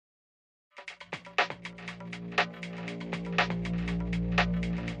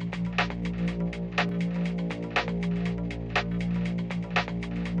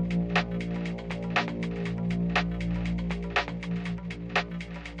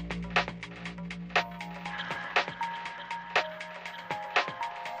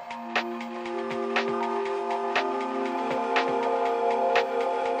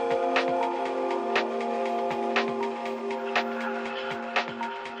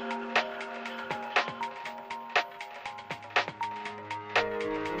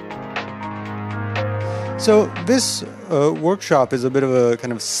So this workshop is a bit of a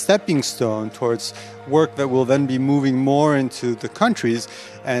kind of stepping stone towards work that will then be moving more into the countries.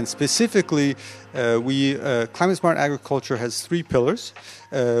 And specifically, Climate Smart Agriculture has 3 pillars,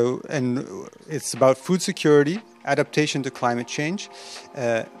 and it's about food security, adaptation to climate change,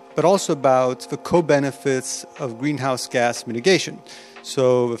 but also about the co-benefits of greenhouse gas mitigation.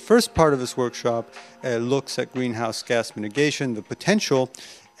 So the first part of this workshop looks at greenhouse gas mitigation, the potential,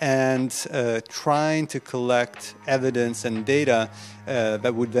 and trying to collect evidence and data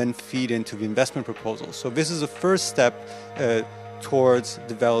that would then feed into the investment proposal. So this is a first step towards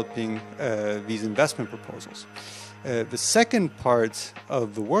developing these investment proposals. The second part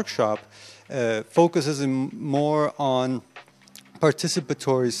of the workshop focuses more on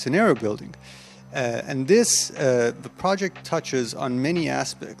participatory scenario building. And this, the project touches on many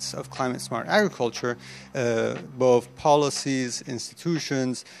aspects of climate smart agriculture, both policies,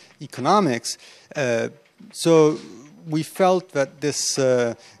 institutions, economics. So we felt that this,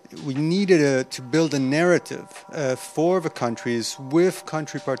 we needed to build a narrative for the countries with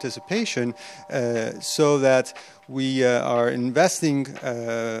country participation so that we are investing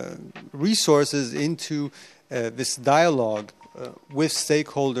resources into this dialogue with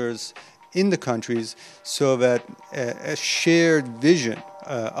stakeholders in the countries, so that a shared vision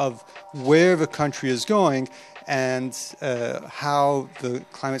of where the country is going and how the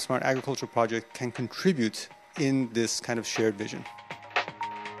Climate Smart Agriculture Project can contribute in this kind of shared vision.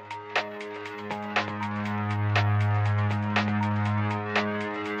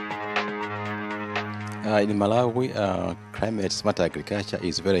 In Malawi, climate smart agriculture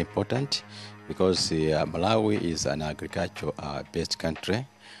is very important because Malawi is an agriculture-based country,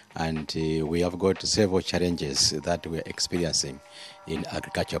 and we have got several challenges that we are experiencing in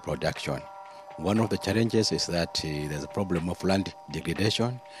agriculture production. One of the challenges is that there's a problem of land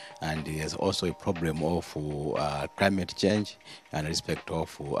degradation, and there's also a problem of climate change and respect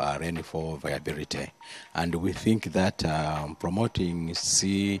of rainfall variability. And we think that promoting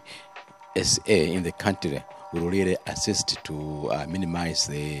CSA in the country will really assist to minimize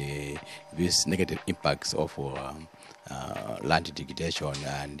these negative impacts of land degradation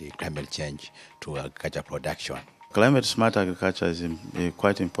and climate change to agriculture production. Climate smart agriculture is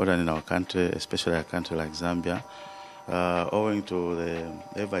quite important in our country, especially a country like Zambia, owing to the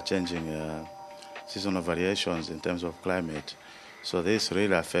ever-changing seasonal variations in terms of climate. So this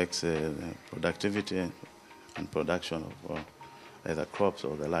really affects the productivity and production of either crops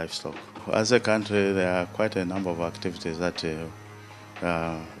or the livestock. As a country, there are quite a number of activities that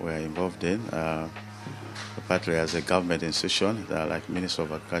we are involved in, partly as a government institution, like Ministry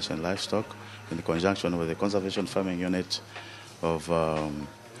of Agriculture and Livestock, in conjunction with the Conservation Farming Unit of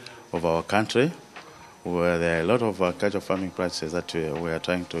our country, where there are a lot of agricultural farming practices that we are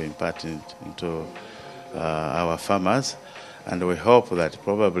trying to impart into our farmers, and we hope that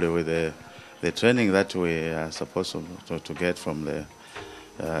probably with the training that we are supposed to get from the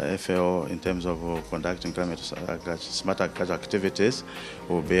FAO in terms of conducting climate smart agriculture activities,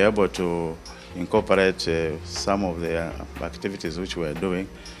 we'll be able to incorporate some of the activities which we are doing,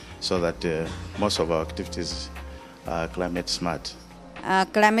 so that most of our activities are climate smart.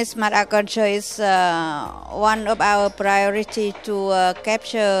 Climate smart agriculture is one of our priority to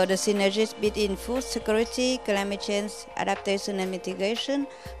capture the synergies between food security, climate change, adaptation and mitigation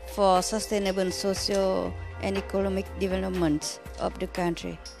for sustainable social and economic development of the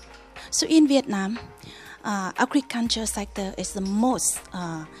country. So in Vietnam, agriculture sector is the most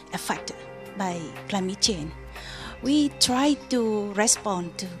affected by climate change. We try to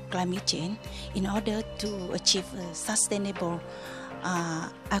respond to climate change in order to achieve a sustainable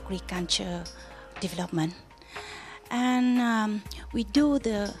agriculture development. And we do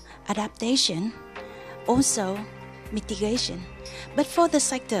the adaptation, also mitigation. But for the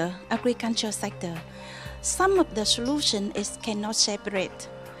sector, agriculture sector, some of the solution is cannot separate,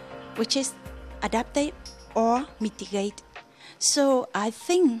 which is adaptive or mitigate. So I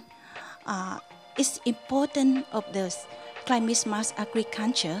think it's important of the climate smart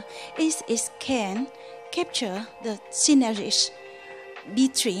agriculture is it can capture the synergies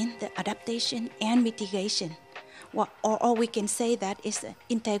between the adaptation and mitigation, or we can say that it's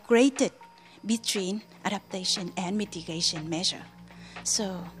integrated between adaptation and mitigation measure.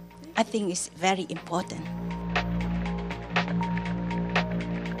 So I think it's very important.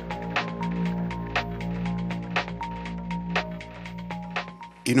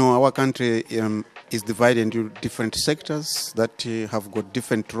 You know, our country is divided into different sectors that have got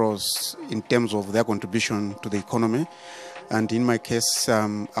different roles in terms of their contribution to the economy. And in my case,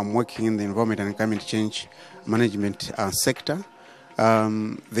 I'm working in the environment and climate change management sector.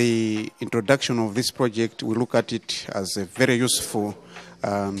 The introduction of this project, we look at it as a very useful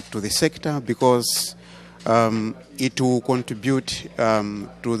to the sector because it will contribute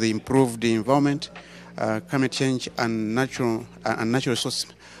to the improved environment, climate change, and natural resource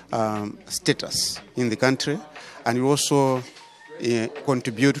status in the country, and it will also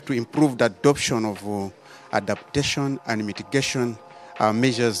contribute to improved adoption of adaptation and mitigation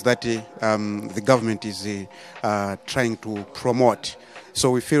measures that the government is trying to promote.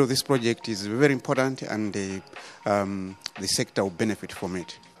 So we feel this project is very important, and the sector will benefit from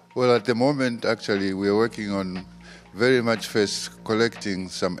it. Well, at the moment, actually, we are working on very much first collecting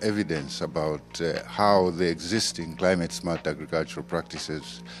some evidence about how the existing climate-smart agricultural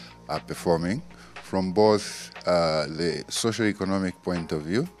practices are performing from both the socio-economic point of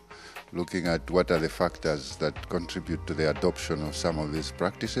view, looking at what are the factors that contribute to the adoption of some of these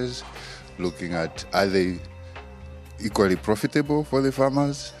practices, looking at are they equally profitable for the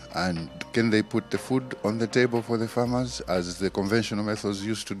farmers, and can they put the food on the table for the farmers as the conventional methods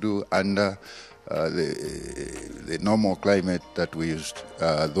used to do under the normal climate that we used,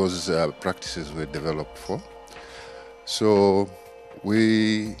 those practices were developed for. So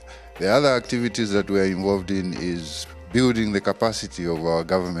the other activities that we are involved in is building the capacity of our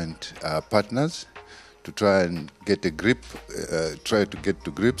government partners to try and get a grip, try to get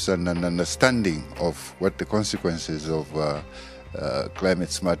to grips and an understanding of what the consequences of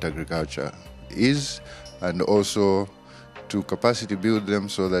climate-smart agriculture is, and also to capacity build them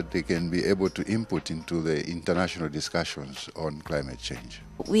so that they can be able to input into the international discussions on climate change.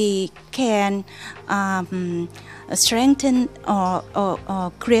 We can strengthen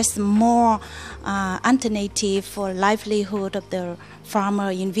or create more alternative for livelihood of the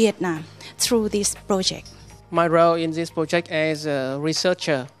farmer in Vietnam through this project. My role in this project as a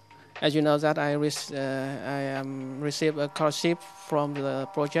researcher, as you know that I received a scholarship from the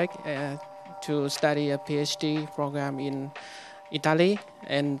project to study a PhD program in Italy,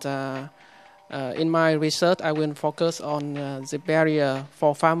 and in my research I will focus on the barrier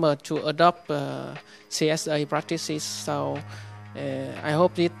for farmers to adopt CSA practices. So I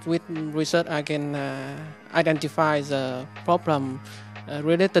hope that with research I can identify the problem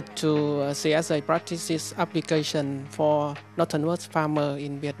related to CSA practices application for northernmost farmer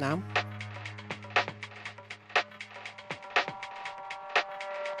in Vietnam.